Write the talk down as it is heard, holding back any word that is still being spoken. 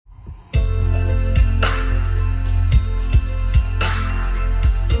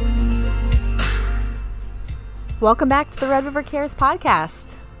Welcome back to the Red River Cares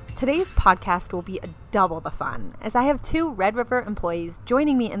podcast. Today's podcast will be double the fun, as I have two Red River employees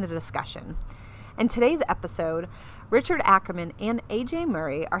joining me in the discussion. In today's episode, Richard Ackerman and AJ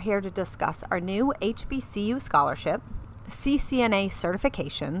Murray are here to discuss our new HBCU scholarship, CCNA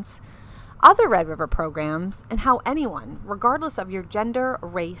certifications, other Red River programs, and how anyone, regardless of your gender,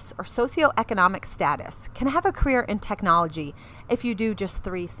 race, or socioeconomic status, can have a career in technology if you do just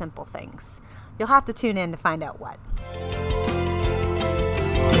three simple things. You'll have to tune in to find out what.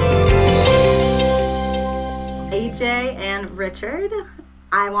 AJ and Richard,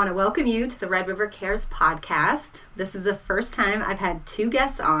 I want to welcome you to the Red River Cares podcast. This is the first time I've had two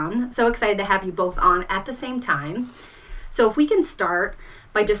guests on. So excited to have you both on at the same time. So if we can start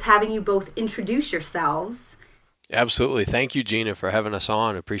by just having you both introduce yourselves. Absolutely. Thank you, Gina, for having us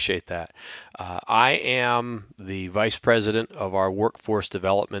on. Appreciate that. I am the Vice President of our Workforce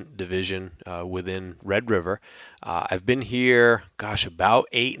Development Division within Red River. I've been here, about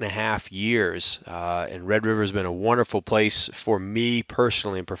 8.5 years, and Red River has been a wonderful place for me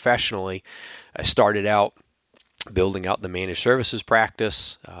personally and professionally. I started out building out the managed services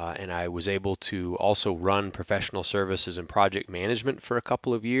practice, and I was able to also run professional services and project management for a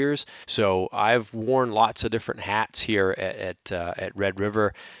couple of years. So I've worn lots of different hats here at Red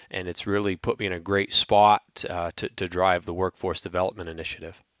River, and it's really put me in a great spot to drive the workforce development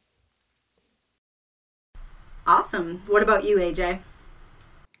initiative. Awesome. What about you, AJ?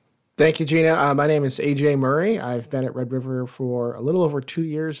 Thank you, Gina. My name is AJ Murray. I've been at Red River for a little over 2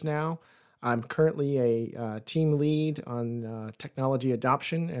 years now. I'm currently a team lead on technology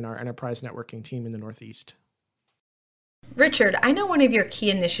adoption in our enterprise networking team in the Northeast. Richard, I know one of your key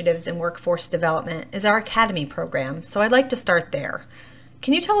initiatives in workforce development is our Academy program, so I'd like to start there.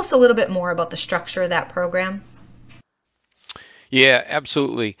 Can you tell us a little bit more about the structure of that program? Yeah,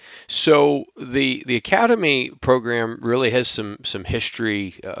 absolutely. So the Academy program really has some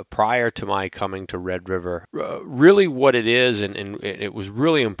history prior to my coming to Red River. Really what it is, and it was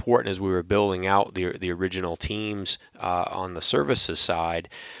really important as we were building out the original teams on the services side,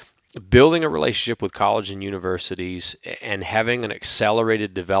 building a relationship with college and universities and having an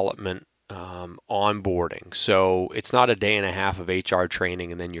accelerated development onboarding. So it's not a day and a half of HR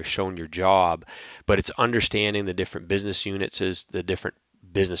training and then you're shown your job, but it's understanding the different business units, the different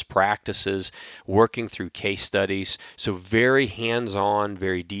business practices, working through case studies. So very hands-on,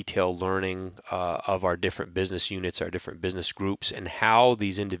 very detailed learning of our different business units, our different business groups, and how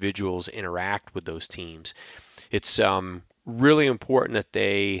these individuals interact with those teams. It's really important that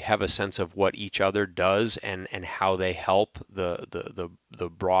they have a sense of what each other does and how they help the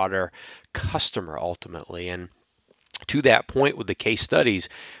broader customer ultimately. And to that point with the case studies,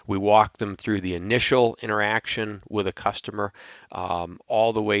 we walk them through the initial interaction with a customer,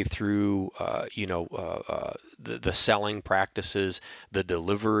 all the way through, the selling practices, the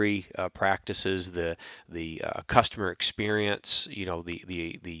delivery practices, the customer experience,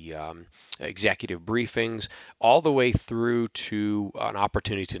 the executive briefings, all the way through to an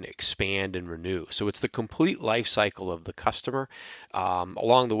opportunity to expand and renew. So it's the complete life cycle of the customer.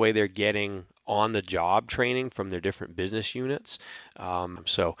 Along the way, they're getting on-the-job training from their different business units.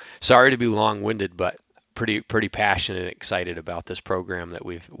 So sorry to be long-winded, but pretty passionate and excited about this program that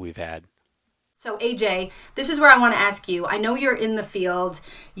we've had. So AJ, this is where I want to ask you. I know you're in the field.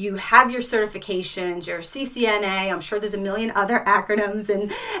 You have your certifications, your CCNA. I'm sure there's a million other acronyms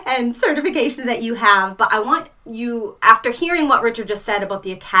and certifications that you have. But I want you, after hearing what Richard just said about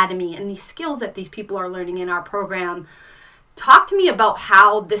the Academy and these skills that these people are learning in our program, talk to me about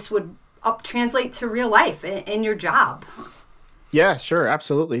how this would translate to real life in your job. Yeah, sure.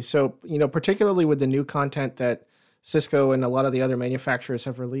 Absolutely. So, particularly with the new content that Cisco and a lot of the other manufacturers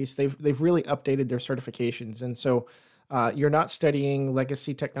have released, they've really updated their certifications. And so you're not studying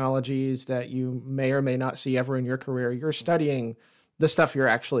legacy technologies that you may or may not see ever in your career. You're studying the stuff you're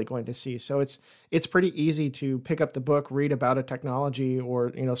actually going to see. So it's pretty easy to pick up the book, read about a technology,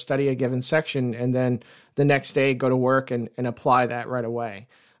 or study a given section, and then the next day go to work and apply that right away.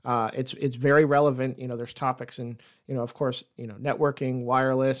 It's very relevant. There's topics and, of course, networking,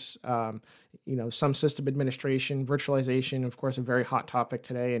 wireless, some system administration, virtualization, of course, a very hot topic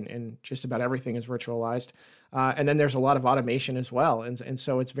today, and just about everything is virtualized. And then there's a lot of automation as well. And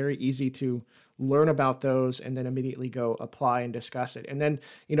so it's very easy to learn about those and then immediately go apply and discuss it. And then,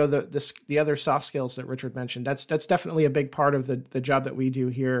 the other soft skills that Richard mentioned, that's definitely a big part of the job that we do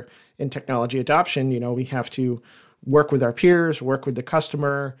here in technology adoption. We have to work with our peers, work with the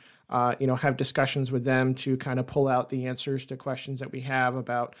customer, have discussions with them to kind of pull out the answers to questions that we have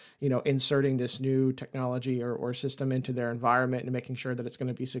about, inserting this new technology or system into their environment and making sure that it's going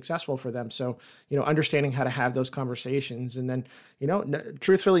to be successful for them. So, understanding how to have those conversations. And then,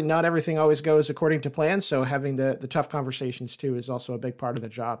 truthfully, not everything always goes according to plan. So having the tough conversations too is also a big part of the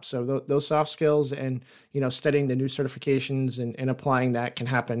job. So those soft skills and, studying the new certifications and applying that can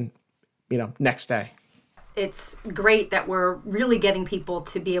happen, next day. It's great that we're really getting people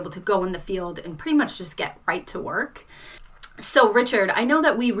to be able to go in the field and pretty much just get right to work. So, Richard, I know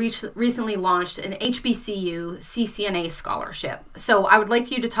that we recently launched an HBCU CCNA scholarship. So I would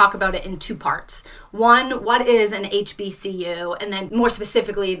like you to talk about it in two parts. One, what is an HBCU? And then more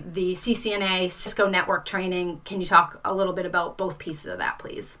specifically, the CCNA Cisco network training. Can you talk a little bit about both pieces of that,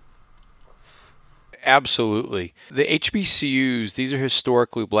 please? Absolutely. The HBCUs, these are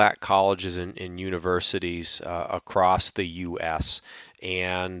historically black colleges and universities across the U.S.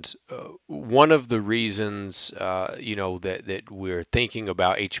 And one of the reasons, that we're thinking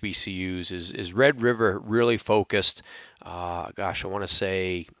about HBCUs is Red River really focused, I want to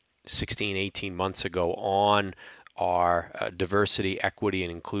say 16, 18 months ago on our diversity, equity,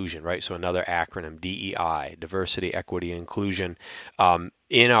 and inclusion, right? So another acronym, DEI, diversity, equity, and inclusion,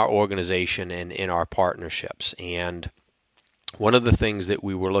 in our organization and in our partnerships. And one of the things that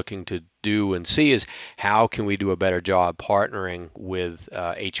we were looking to do and see is how can we do a better job partnering with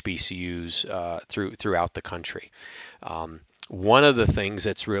HBCUs throughout the country. One of the things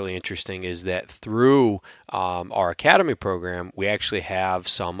that's really interesting is that through our academy program, we actually have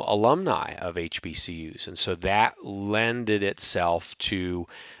some alumni of HBCUs. And so that lended itself to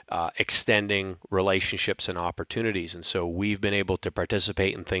extending relationships and opportunities. And so we've been able to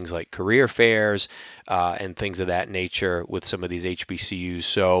participate in things like career fairs and things of that nature with some of these HBCUs.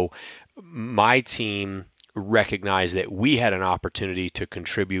 So my team recognized that we had an opportunity to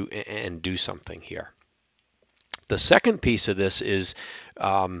contribute and do something here. The second piece of this is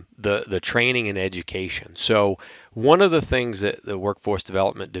the training and education. So one of the things that the Workforce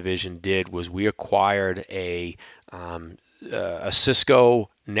Development Division did was we acquired a Cisco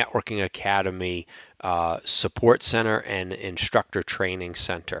Networking Academy support center and instructor training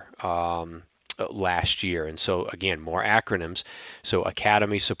center last year. And so again, more acronyms. So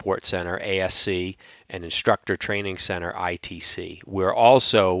Academy Support Center, ASC, and Instructor Training Center, ITC. We're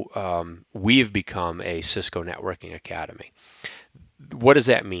also, we've become a Cisco Networking Academy. What does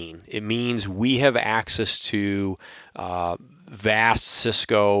that mean? It means we have access to vast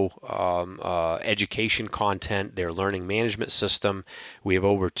Cisco education content, their learning management system. We have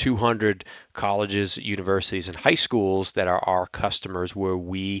over 200 colleges, universities, and high schools that are our customers, where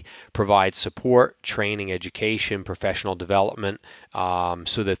we provide support, training, education, professional development,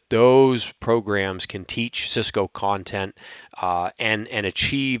 so that those programs can teach Cisco content and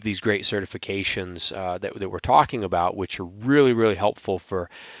achieve these great certifications that we're talking about, which are really, really helpful for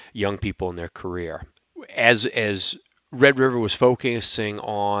young people in their career. As Red River was focusing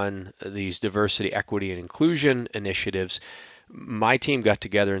on these diversity, equity, and inclusion initiatives, my team got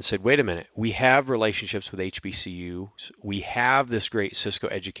together and said, wait a minute, we have relationships with HBCUs. We have this great Cisco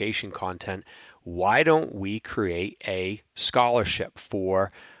education content. Why don't we create a scholarship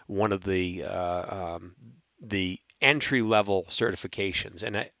for one of the entry-level certifications?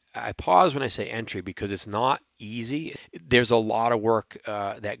 And I pause when I say entry because it's not easy. There's a lot of work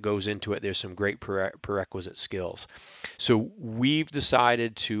that goes into it. There's some great prerequisite skills. So we've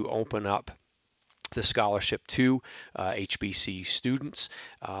decided to open up the scholarship to HBCU students,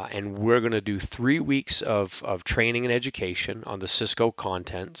 and we're going to do 3 weeks of training and education on the Cisco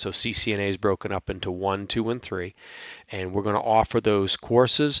content. So CCNA is broken up into 1, 2, and 3, and we're going to offer those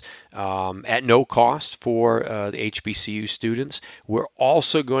courses at no cost for the HBCU students. We're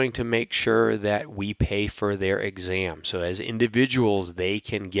also going to make sure that we pay for their exam. So as individuals, they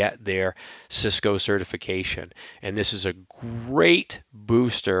can get their Cisco certification, and this is a great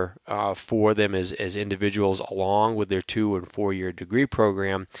booster for them as individuals, along with their 2 and 4 year degree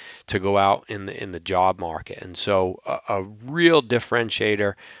program, to go out in the job market. And so a real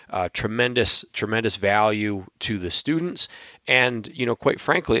differentiator, tremendous value to the students. And quite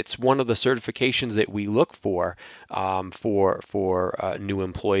frankly, it's one of the certifications that we look for new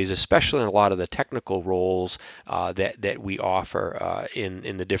employees, especially in a lot of the technical roles that we offer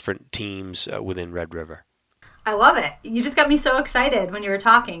in the different teams within Red River. I love it. You just got me so excited when you were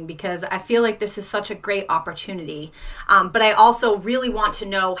talking, because I feel like this is such a great opportunity. But I also really want to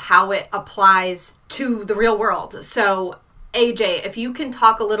know how it applies to the real world. So AJ, if you can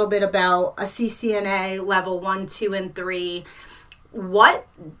talk a little bit about a CCNA level 1, 2, and 3,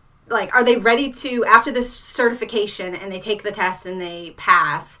 are they ready to, after this certification and they take the test and they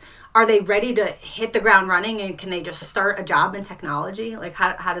pass, are they ready to hit the ground running, and can they just start a job in technology? Like,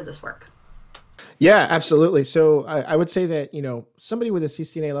 how does this work? Yeah, absolutely. So I would say that, somebody with a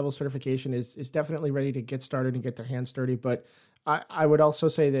CCNA level certification is definitely ready to get started and get their hands dirty. But I would also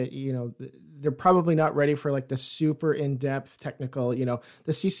say that, they're probably not ready for like the super in-depth technical, the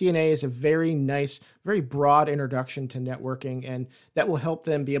CCNA is a very nice, very broad introduction to networking, and that will help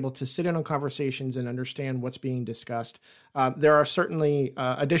them be able to sit in on conversations and understand what's being discussed. There are certainly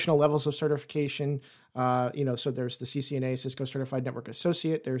additional levels of certification. So there's the CCNA, Cisco Certified Network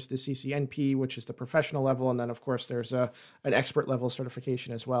Associate. There's the CCNP, which is the professional level. And then, of course, there's an expert level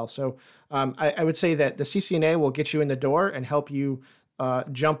certification as well. So I would say that the CCNA will get you in the door and help you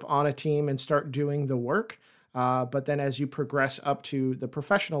jump on a team and start doing the work. But then as you progress up to the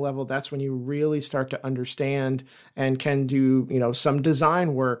professional level, that's when you really start to understand and can do, some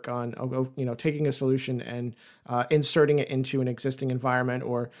design work on, taking a solution and inserting it into an existing environment,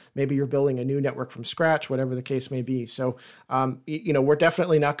 or maybe you're building a new network from scratch, whatever the case may be. So, we're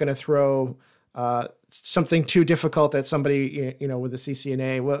definitely not going to throw something too difficult at somebody, with a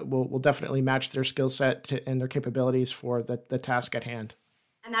CCNA. We'll definitely match their skill set and their capabilities for the task at hand.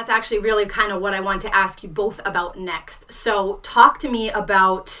 And that's actually really kind of what I want to ask you both about next. So talk to me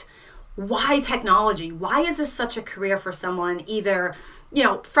about why technology? Why is this such a career for someone either,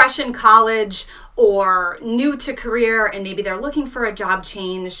 fresh in college or new to career, and maybe they're looking for a job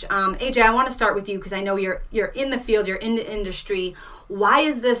change? AJ, I want to start with you because I know you're in the field, you're in the industry. Why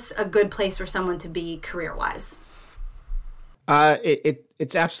is this a good place for someone to be career-wise?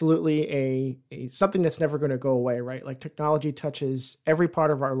 It's absolutely a something that's never going to go away, right? Like, technology touches every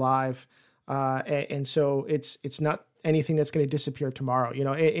part of our life, and so it's not anything that's going to disappear tomorrow.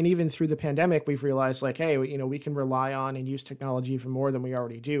 And even through the pandemic, we've realized, like, hey, we can rely on and use technology even more than we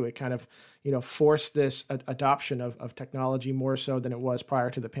already do. It kind of forced this adoption of technology more so than it was prior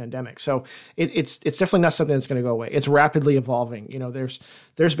to the pandemic. So it's definitely not something that's going to go away. It's rapidly evolving.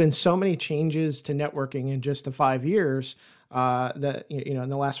 There's been so many changes to networking in just the 5 years. That in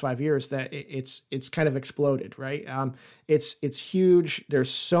the last 5 years, that it's kind of exploded, right? It's huge.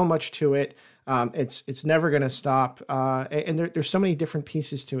 There's so much to it. It's never going to stop. And there's so many different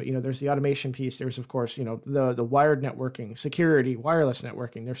pieces to it. There's the automation piece. There's, of course, the wired networking, security, wireless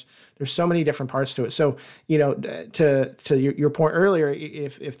networking. There's so many different parts to it. So, to your point earlier,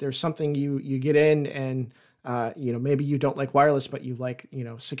 if there's something you get in and maybe you don't like wireless, but you like,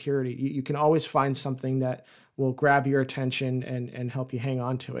 security, you can always find something that will grab your attention and help you hang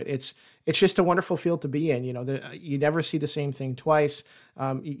on to it. It's just a wonderful field to be in. You never see the same thing twice.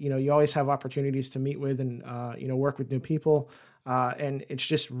 You always have opportunities to meet with and, work with new people. And it's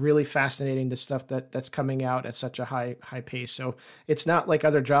just really fascinating, the stuff that's coming out at such a high pace. So it's not like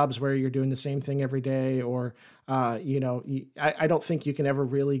other jobs where you're doing the same thing every day, or, I don't think you can ever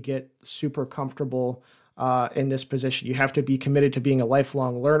really get super comfortable in this position. You have to be committed to being a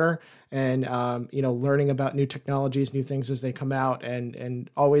lifelong learner and, learning about new technologies, new things as they come out, and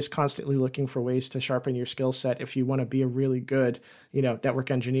always constantly looking for ways to sharpen your skill set if you want to be a really good,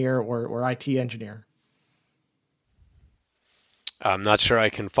 network engineer or IT engineer. I'm not sure I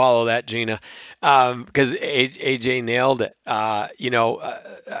can follow that, Gina, because AJ nailed it.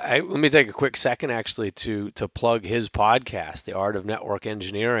 Let me take a quick second actually to plug his podcast, The Art of Network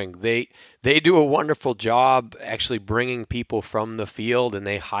Engineering. They do a wonderful job actually bringing people from the field, and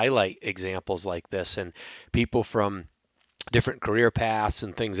they highlight examples like this and people from different career paths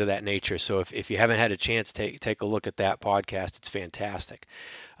and things of that nature. So if you haven't had a chance, take a look at that podcast. It's fantastic.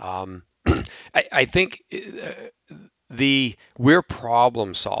 I think we're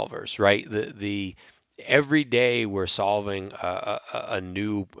problem solvers, right? The every day we're solving a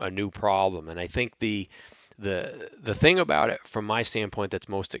new problem, and I think the thing about it from my standpoint that's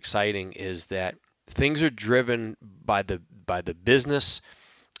most exciting is that things are driven by the business,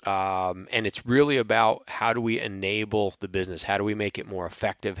 and it's really about how do we enable the business, how do we make it more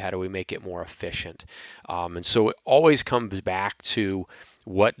effective, how do we make it more efficient, and so it always comes back to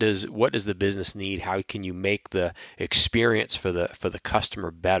what does the business need, how can you make the experience for the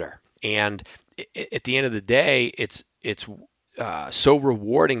customer better. And at the end of the day, it's so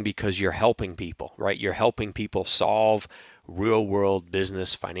rewarding because you're helping people, right? You're helping people solve real world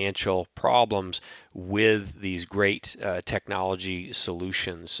business financial problems with these great technology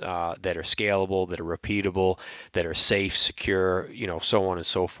solutions that are scalable, that are repeatable, that are safe, secure, so on and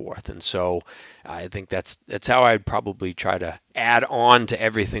so forth. And so I think that's how I'd probably try to add on to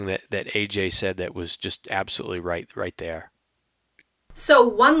everything that AJ said that was just absolutely right there. So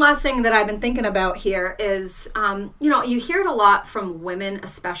one last thing that I've been thinking about here is, you hear it a lot from women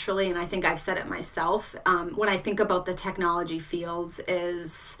especially, and I think I've said it myself, when I think about the technology fields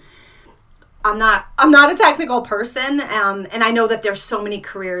is, I'm not a technical person, and I know that there's so many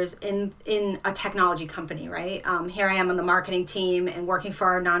careers in a technology company, right? Here I am on the marketing team and working for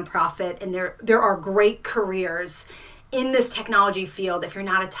our nonprofit, and there are great careers in this technology field if you're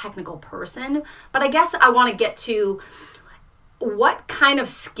not a technical person. But I guess I want to get to what kind of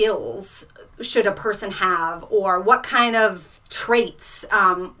skills should a person have, or what kind of traits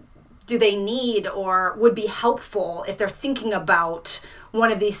do they need or would be helpful if they're thinking about one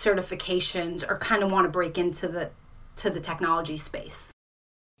of these certifications or kind of want to break into the technology space?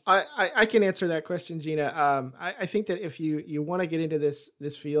 I can answer that question, Gina. I think that if you want to get into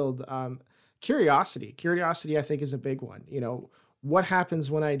this field, curiosity, I think, is a big one. What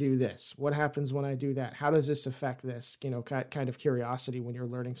happens when I do this? What happens when I do that? How does this affect this? Kind of curiosity when you're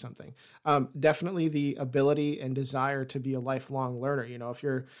learning something. Definitely the ability and desire to be a lifelong learner.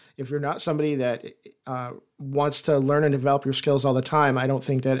 If you're not somebody that wants to learn and develop your skills all the time, I don't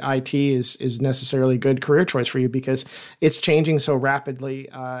think that IT is necessarily a good career choice for you, because it's changing so rapidly.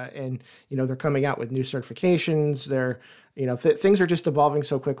 And they're coming out with new certifications. Things are just evolving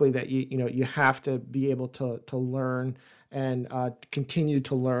so quickly that you have to be able to learn and continue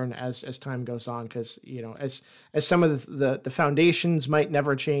to learn as time goes on, because as some of the foundations might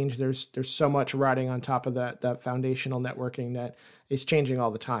never change, there's so much riding on top of that foundational networking that is changing all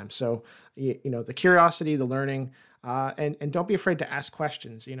the time. So the curiosity, the learning, and don't be afraid to ask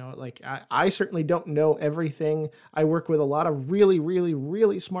questions. I certainly don't know everything. I work with a lot of really, really,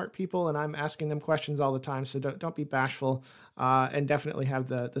 really smart people, and I'm asking them questions all the time. So don't be bashful, and definitely have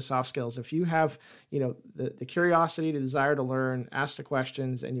the soft skills. If you have the curiosity, the desire to learn, ask the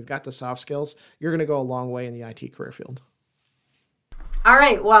questions, and you've got the soft skills, you're going to go a long way in the IT career field. All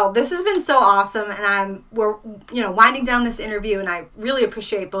right. Well, this has been so awesome, and we're winding down this interview, and I really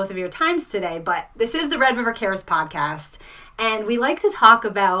appreciate both of your times today. But this is the Red River Cares podcast, and we like to talk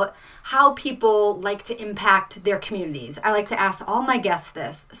about how people like to impact their communities. I like to ask all my guests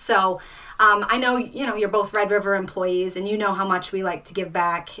this. So I know you're both Red River employees, and you know how much we like to give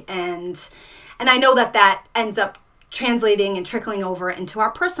back, and I know that ends up translating and trickling over into our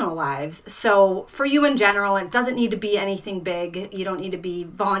personal lives. So for you in general, it doesn't need to be anything big. You don't need to be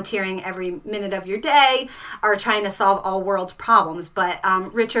volunteering every minute of your day or trying to solve all world's problems. But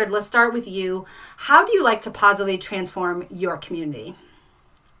Richard, let's start with you. How do you like to positively transform your community?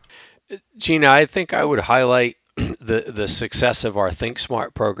 Gina, I think I would highlight the success of our Think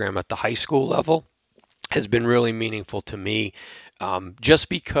Smart program at the high school level has been really meaningful to me, just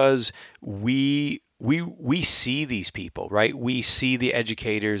because we see these people, right? We see the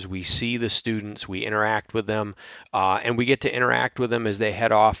educators, we see the students, we interact with them, and we get to interact with them as they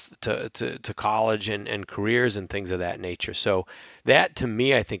head off to college and careers and things of that nature. So that, to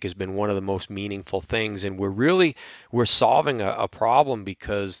me, I think has been one of the most meaningful things, and we're solving a problem,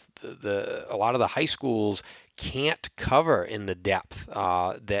 because a lot of the high schools can't cover in the depth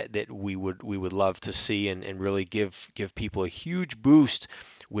that we would love to see, and really give people a huge boost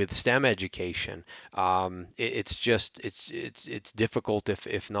with STEM education. It's difficult,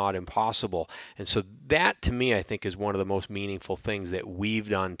 if not impossible. And so that, to me, I think is one of the most meaningful things that we've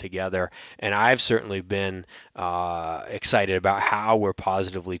done together. And I've certainly been excited about how we're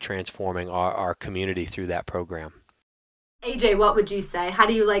positively transforming our community through that program. AJ, what would you say? How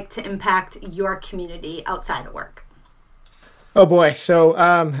do you like to impact your community outside of work? Oh boy. So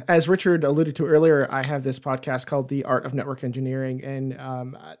as Richard alluded to earlier, I have this podcast called The Art of Network Engineering.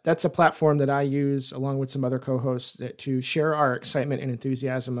 And that's a platform that I use along with some other co-hosts to share our excitement and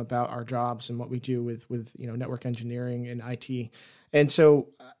enthusiasm about our jobs and what we do with network engineering and IT. And so,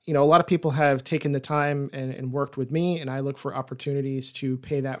 a lot of people have taken the time and worked with me, and I look for opportunities to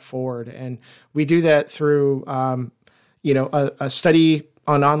pay that forward. And we do that through, a study,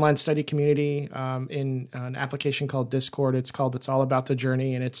 an online study community in an application called Discord. It's All About the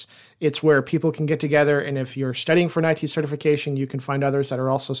Journey, and it's where people can get together. And if you're studying for an IT certification, you can find others that are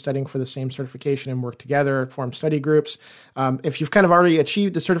also studying for the same certification and work together, form study groups. If you've kind of already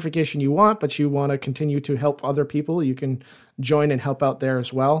achieved the certification you want, but you want to continue to help other people, you can join and help out there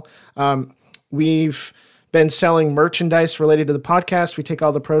as well. We've been selling merchandise related to the podcast. We take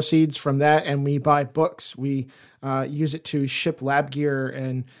all the proceeds from that and we buy books. We use it to ship lab gear,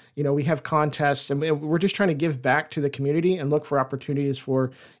 and we have contests, and we're just trying to give back to the community and look for opportunities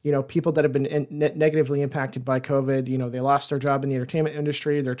for people that have been negatively impacted by COVID. They lost their job in the entertainment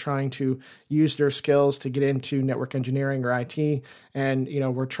industry. They're trying to use their skills to get into network engineering or IT, and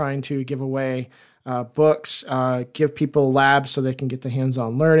we're trying to give away books, give people labs so they can get the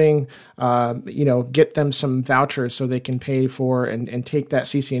hands-on learning, get them some vouchers so they can pay for and take that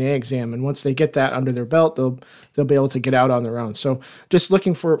CCNA exam. And once they get that under their belt, they'll be able to get out on their own. So just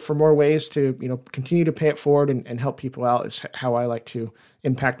looking for more ways to, continue to pay it forward and help people out is how I like to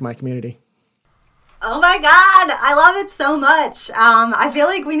impact my community. Oh my God, I love it so much. I feel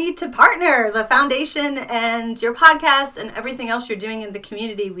like we need to partner, the foundation and your podcast and everything else you're doing in the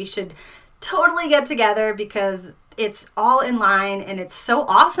community. We should totally get together because it's all in line and it's so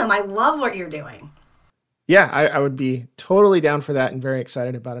awesome. I love what you're doing. Yeah, I would be totally down for that and very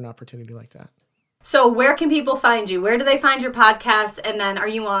excited about an opportunity like that. So where can people find you? Where do they find your podcast? And then are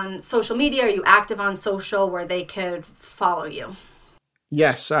you on social media? Are you active on social where they could follow you?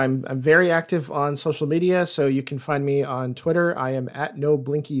 Yes, I'm very active on social media, so you can find me on Twitter. I am at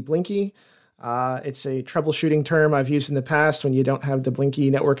NoBlinkyBlinky. It's a troubleshooting term I've used in the past when you don't have the blinky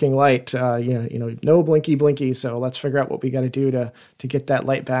networking light. No blinky blinky. So let's figure out what we got to do to get that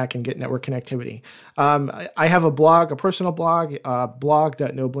light back and get network connectivity. I have a blog, a personal blog,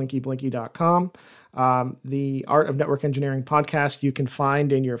 blog.noblinkyblinky.com. The Art of Network Engineering podcast you can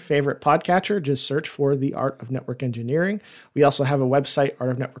find in your favorite podcatcher. Just search for The Art of Network Engineering. We also have a website,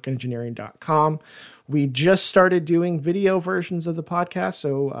 artofnetworkengineering.com. We just started doing video versions of the podcast,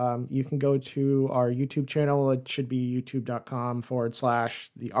 so you can go to our YouTube channel. It should be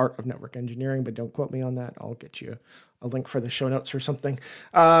youtube.com/The Art of Network Engineering, but don't quote me on that. I'll get you a link for the show notes or something.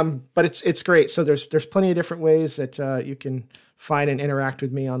 But it's great. So there's plenty of different ways that you can find and interact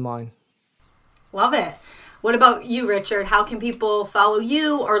with me online. Love it. What about you, Richard? How can people follow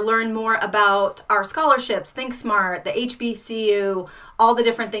you or learn more about our scholarships, ThinkSmart, the HBCU, all the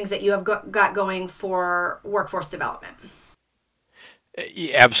different things that you have got going for workforce development?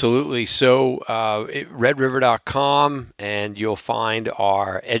 Absolutely. So redriver.com, and you'll find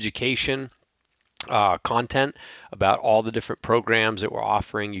our education content about all the different programs that we're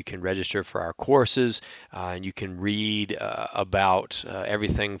offering. You can register for our courses, and you can read about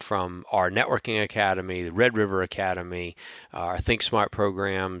everything from our networking academy, the Red River Academy, our ThinkSmart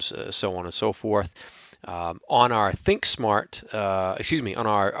programs, so on and so forth. On our ThinkSmart, on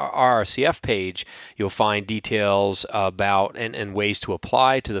our RRCF page, you'll find details about and ways to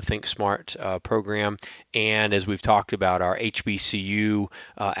apply to the ThinkSmart program, and as we've talked about, our HBCU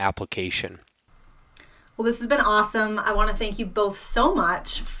application. Well, this has been awesome. I want to thank you both so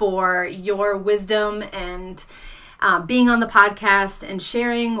much for your wisdom and being on the podcast and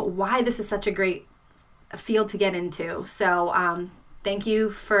sharing why this is such a great field to get into. So thank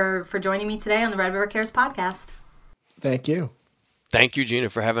you for joining me today on the Red River Cares podcast. Thank you. Thank you, Gina,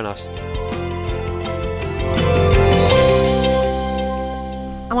 for having us.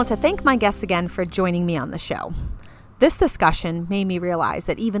 I want to thank my guests again for joining me on the show. This discussion made me realize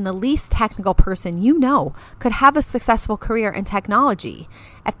that even the least technical person you know could have a successful career in technology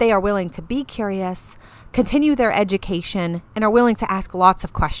if they are willing to be curious, continue their education, and are willing to ask lots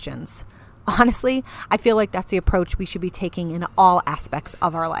of questions. Honestly, I feel like that's the approach we should be taking in all aspects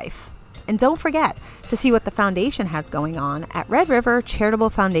of our life. And don't forget to see what the foundation has going on at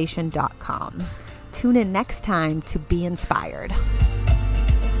redrivercharitablefoundation.com. Tune in next time to be inspired.